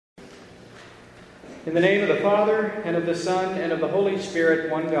In the name of the Father, and of the Son, and of the Holy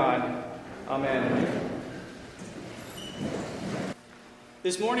Spirit, one God. Amen.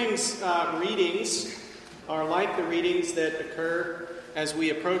 This morning's readings are like the readings that occur as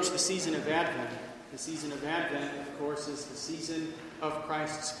we approach the season of Advent. The season of Advent, of course, is the season of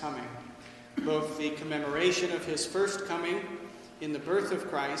Christ's coming. Both the commemoration of his first coming in the birth of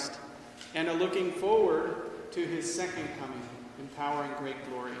Christ and a looking forward to his second coming in power and great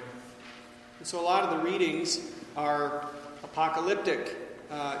glory. And so a lot of the readings are apocalyptic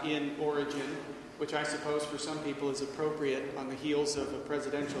in origin, which I suppose for some people is appropriate on the heels of a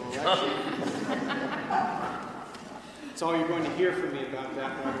presidential election. That's all you're going to hear from me about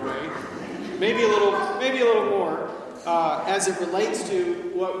that, by the way. Maybe a little more as it relates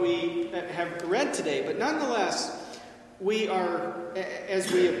to what we have read today. But nonetheless, we are,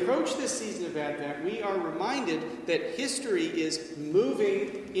 as we approach this season of Advent, we are reminded that history is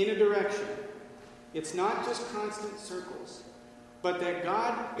moving in a direction. It's not just constant circles, but that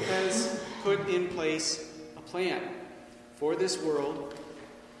God has put in place a plan for this world,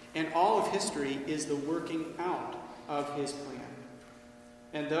 and all of history is the working out of his plan.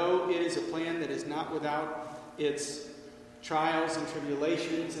 And though it is a plan that is not without its trials and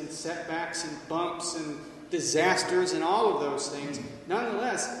tribulations and setbacks and bumps and disasters and all of those things,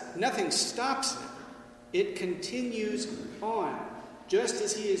 nonetheless, nothing stops it. It continues on, just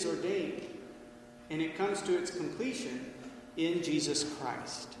as he has ordained. And it comes to its completion in Jesus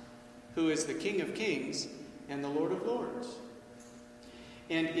Christ, who is the King of Kings and the Lord of Lords.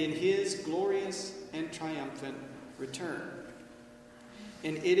 And in his glorious and triumphant return.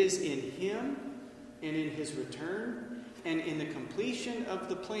 And it is in him and in his return and in the completion of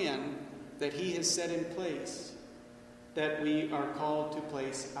the plan that he has set in place that we are called to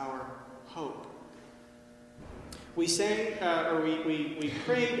place our hope. We sang, we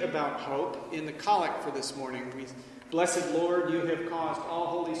prayed about hope in the collect for this morning. Blessed Lord, you have caused all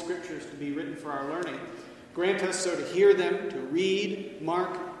holy scriptures to be written for our learning. Grant us so to hear them, to read,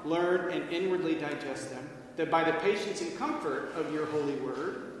 mark, learn, and inwardly digest them, that by the patience and comfort of your holy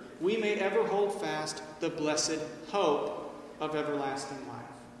word, we may ever hold fast the blessed hope of everlasting life.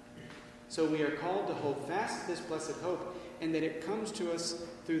 So we are called to hold fast this blessed hope, and that it comes to us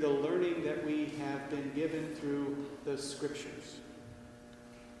through the learning that we have been given through the Scriptures.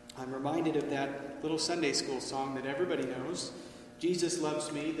 I'm reminded of that little Sunday school song that everybody knows. Jesus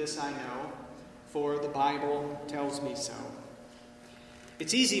loves me, this I know, for the Bible tells me so.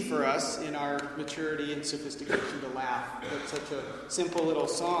 It's easy for us in our maturity and sophistication to laugh at such a simple little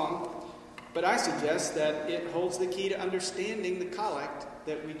song, but I suggest that it holds the key to understanding the collect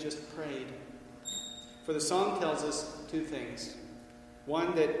that we just prayed. For the song tells us two things.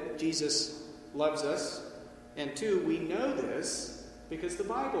 One, that Jesus loves us, and two, we know this because the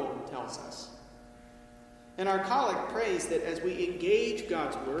Bible tells us. And our collect prays that as we engage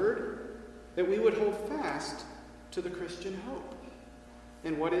God's word, that we would hold fast to the Christian hope.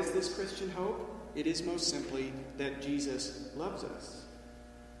 And what is this Christian hope? It is most simply that Jesus loves us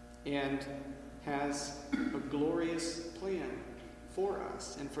and has a glorious plan for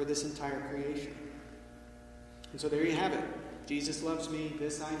us and for this entire creation. And so there you have it. Jesus loves me,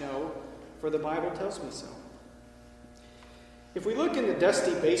 this I know, for the Bible tells me so. If we look in the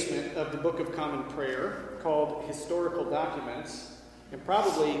dusty basement of the Book of Common Prayer, called Historical Documents, and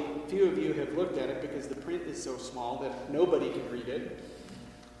probably few of you have looked at it because the print is so small that nobody can read it,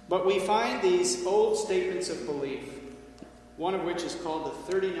 but we find these old statements of belief, one of which is called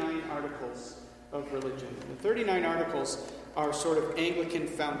the 39 Articles of Religion. The 39 Articles are sort of Anglican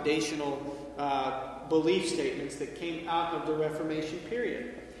foundational belief statements that came out of the Reformation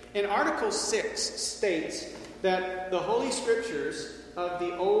period. And Article 6 states that the Holy Scriptures of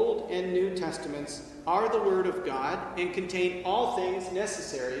the Old and New Testaments are the Word of God and contain all things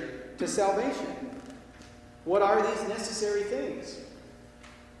necessary to salvation. What are these necessary things?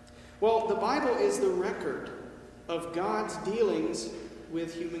 Well, the Bible is the record of God's dealings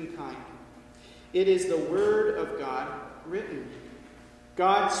with humankind. It is the Word of God written.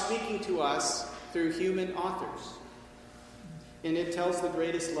 God speaking to us through human authors. And it tells the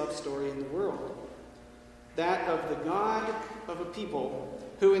greatest love story in the world. That of the God of a people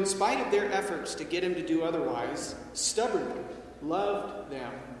who, in spite of their efforts to get him to do otherwise, stubbornly loved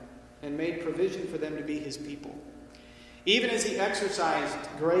them and made provision for them to be his people. Even as he exercised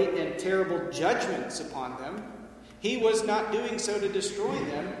great and terrible judgments upon them, he was not doing so to destroy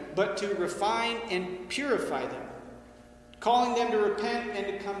them, but to refine and purify them, calling them to repent and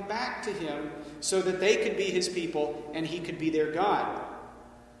to come back to him so that they could be his people and he could be their God.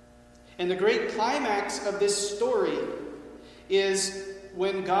 And the great climax of this story is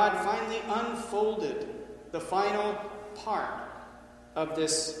when God finally unfolded the final part of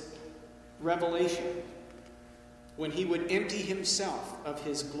this revelation, when he would empty himself of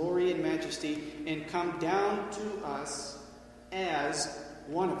his glory and majesty and come down to us as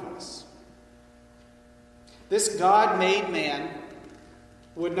one of us. This God-made man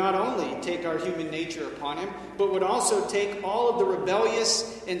would not only take our human nature upon him, but would also take all of the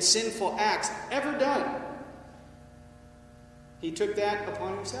rebellious and sinful acts ever done. He took that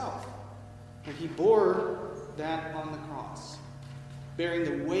upon himself, and he bore that on the cross, bearing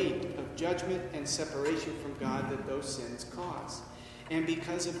the weight of judgment and separation from God that those sins cause. And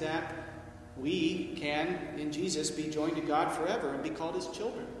because of that, we can, in Jesus, be joined to God forever and be called his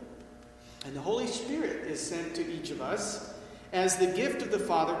children. And the Holy Spirit is sent to each of us as the gift of the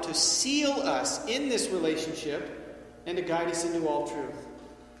Father to seal us in this relationship and to guide us into all truth.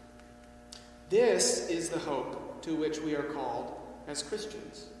 This is the hope to which we are called as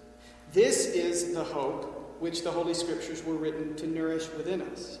Christians. This is the hope which the Holy Scriptures were written to nourish within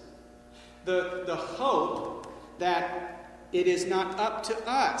us. The hope that it is not up to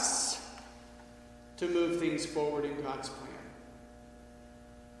us to move things forward in God's plan.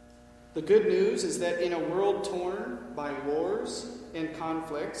 The good news is that in a world torn by wars and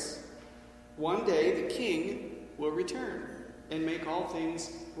conflicts, one day the King will return and make all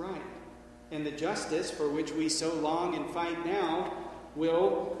things right. And the justice for which we so long and fight now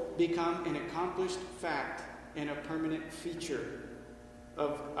will become an accomplished fact and a permanent feature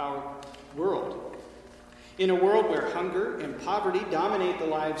of our world. In a world where hunger and poverty dominate the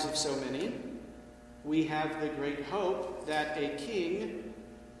lives of so many, we have the great hope that a king,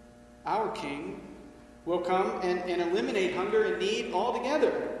 our king, will come and eliminate hunger and need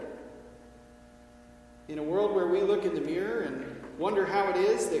altogether. In a world where we look in the mirror and wonder how it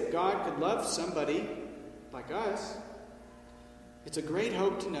is that God could love somebody like us, it's a great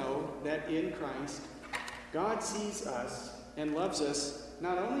hope to know that in Christ, God sees us and loves us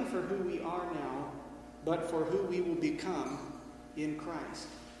not only for who we are now, but for who we will become in Christ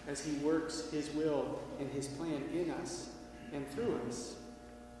as he works his will and his plan in us and through us.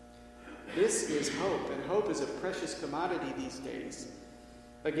 This is hope, and hope is a precious commodity these days.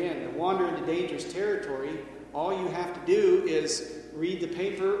 Again, to wander into dangerous territory, all you have to do is read the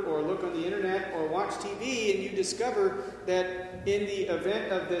paper or look on the internet or watch TV, and you discover that in the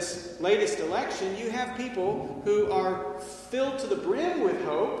event of this latest election, you have people who are filled to the brim with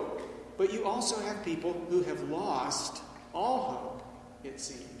hope, but you also have people who have lost all hope, it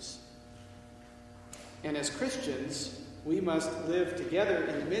seems. And as Christians, we must live together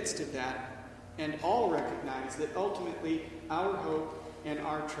in the midst of that and all recognize that ultimately our hope and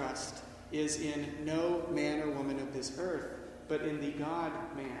our trust is in no man or woman of this earth, but in the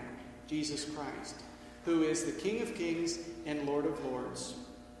God-man, Jesus Christ, who is the King of kings and Lord of lords.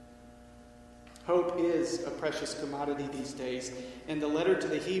 Hope is a precious commodity these days, and the letter to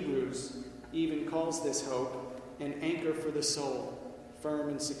the Hebrews even calls this hope an anchor for the soul, firm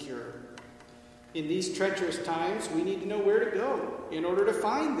and secure. In these treacherous times, we need to know where to go in order to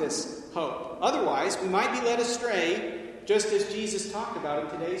find this hope. Otherwise, we might be led astray, just as Jesus talked about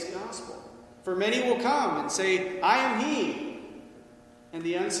in today's gospel. For many will come and say, "I am he," and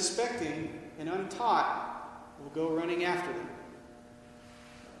the unsuspecting and untaught will go running after them.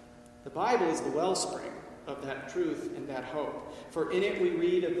 The Bible is the wellspring of that truth and that hope, for in it we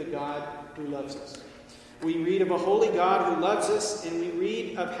read of the God who loves us. We read of a holy God who loves us, and we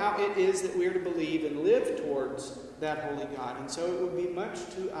read of how it is that we are to believe and live towards that holy God. And so it would be much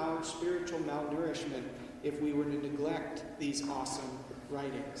to our spiritual malnourishment if we were to neglect these awesome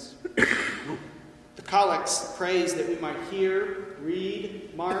writings. The collects prays that we might hear,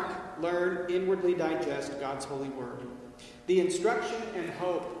 read, mark, learn, inwardly digest God's holy word. The instruction and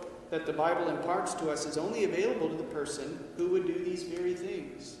hope that the Bible imparts to us is only available to the person who would do these very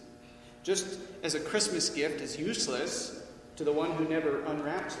things. Just as a Christmas gift is useless to the one who never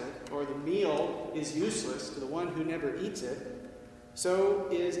unwraps it, or the meal is useless to the one who never eats it, so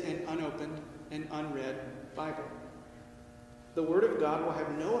is an unopened and unread Bible. The Word of God will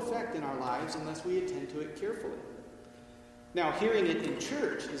have no effect in our lives unless we attend to it carefully. Now, hearing it in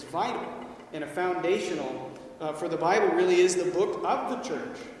church is vital and a foundational, for the Bible really is the book of the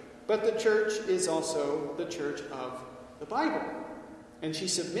church. But the church is also the church of the Bible, and she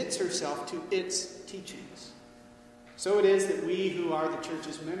submits herself to its teachings. So it is that we who are the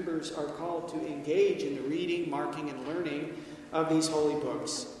church's members are called to engage in the reading, marking, and learning of these holy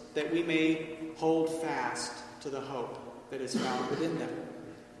books, that we may hold fast to the hope that is found within them.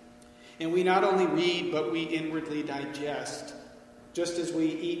 And we not only read, but we inwardly digest, just as we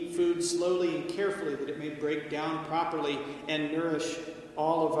eat food slowly and carefully that it may break down properly and nourish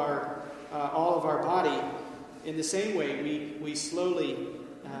all of our body. In the same way, we slowly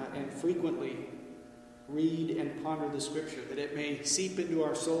and frequently read and ponder the Scripture, that it may seep into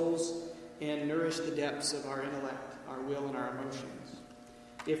our souls and nourish the depths of our intellect, our will, and our emotions.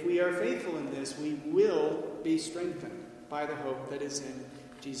 If we are faithful in this, we will be strengthened by the hope that is in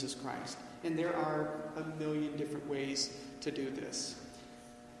Jesus Christ. And there are a million different ways to do this.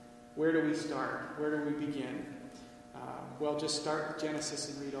 Where do we start? Where do we begin? Well, just start with Genesis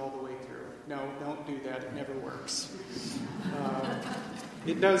and read all the way through. No, don't do that. It never works.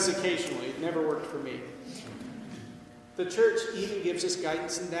 It does occasionally. It never worked for me. The church even gives us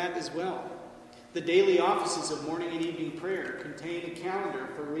guidance in that as well. The daily offices of morning and evening prayer contain a calendar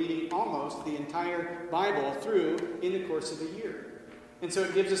for reading almost the entire Bible through in the course of a year. And so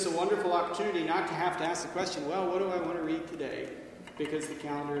it gives us a wonderful opportunity not to have to ask the question, well, what do I want to read today? Because the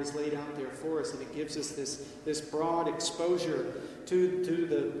calendar is laid out there for us, and it gives us this broad exposure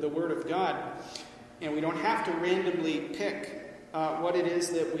to the Word of God. And we don't have to randomly pick what it is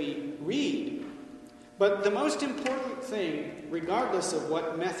that we read. But the most important thing, regardless of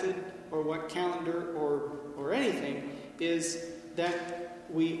what method or what calendar or anything, is that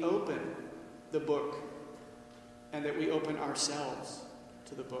we open the book and that we open ourselves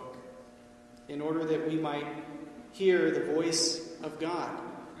to the book in order that we might hear the voice of God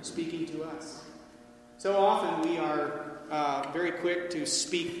speaking to us. So often we are very quick to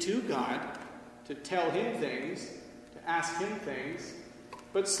speak to God, to tell Him things, to ask Him things,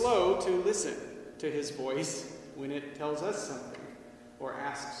 but slow to listen to His voice when it tells us something or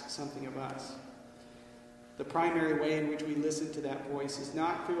asks something of us. The primary way in which we listen to that voice is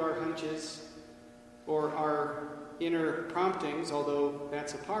not through our hunches or our inner promptings, although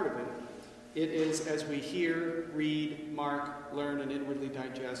that's a part of it. It is as we hear, read, mark, learn, and inwardly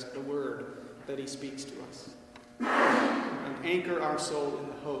digest the Word that He speaks to us, and anchor our soul in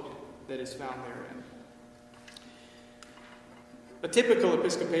the hope that is found therein. A typical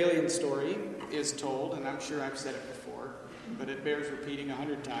Episcopalian story is told, and I'm sure I've said it before, but it bears repeating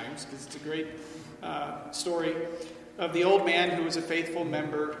 100 times because it's a great story of the old man who was a faithful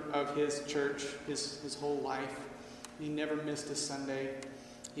member of his church his whole life. He never missed a Sunday.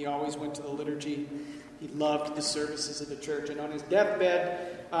 He always went to the liturgy. He loved the services of the church. And on his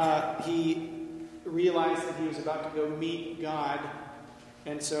deathbed, he realized that he was about to go meet God.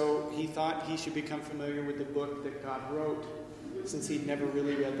 And so he thought he should become familiar with the book that God wrote, since he'd never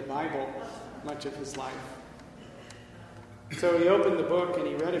really read the Bible much of his life. So he opened the book and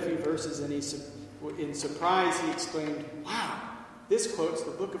he read a few verses, and in surprise he exclaimed, "Wow, this quotes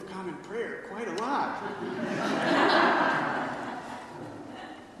the Book of Common Prayer quite a lot."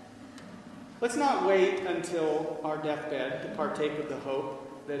 Let's not wait until our deathbed to partake of the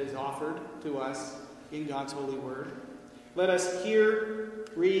hope that is offered to us in God's holy word. Let us hear,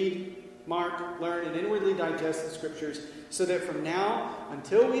 read, mark, learn, and inwardly digest the Scriptures, so that from now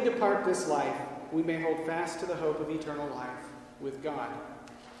until we depart this life, we may hold fast to the hope of eternal life with God,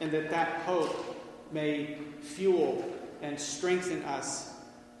 and that hope may fuel and strengthen us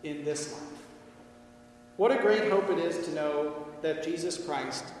in this life. What a great hope it is to know that Jesus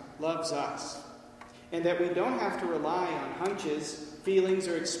Christ loves us, and that we don't have to rely on hunches, feelings,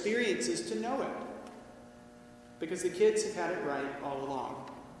 or experiences to know it, because the kids have had it right all along.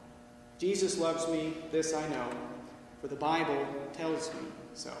 Jesus loves me, this I know, for the Bible tells me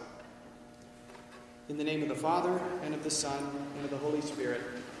so. In the name of the Father, and of the Son, and of the Holy Spirit.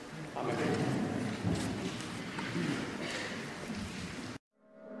 Amen.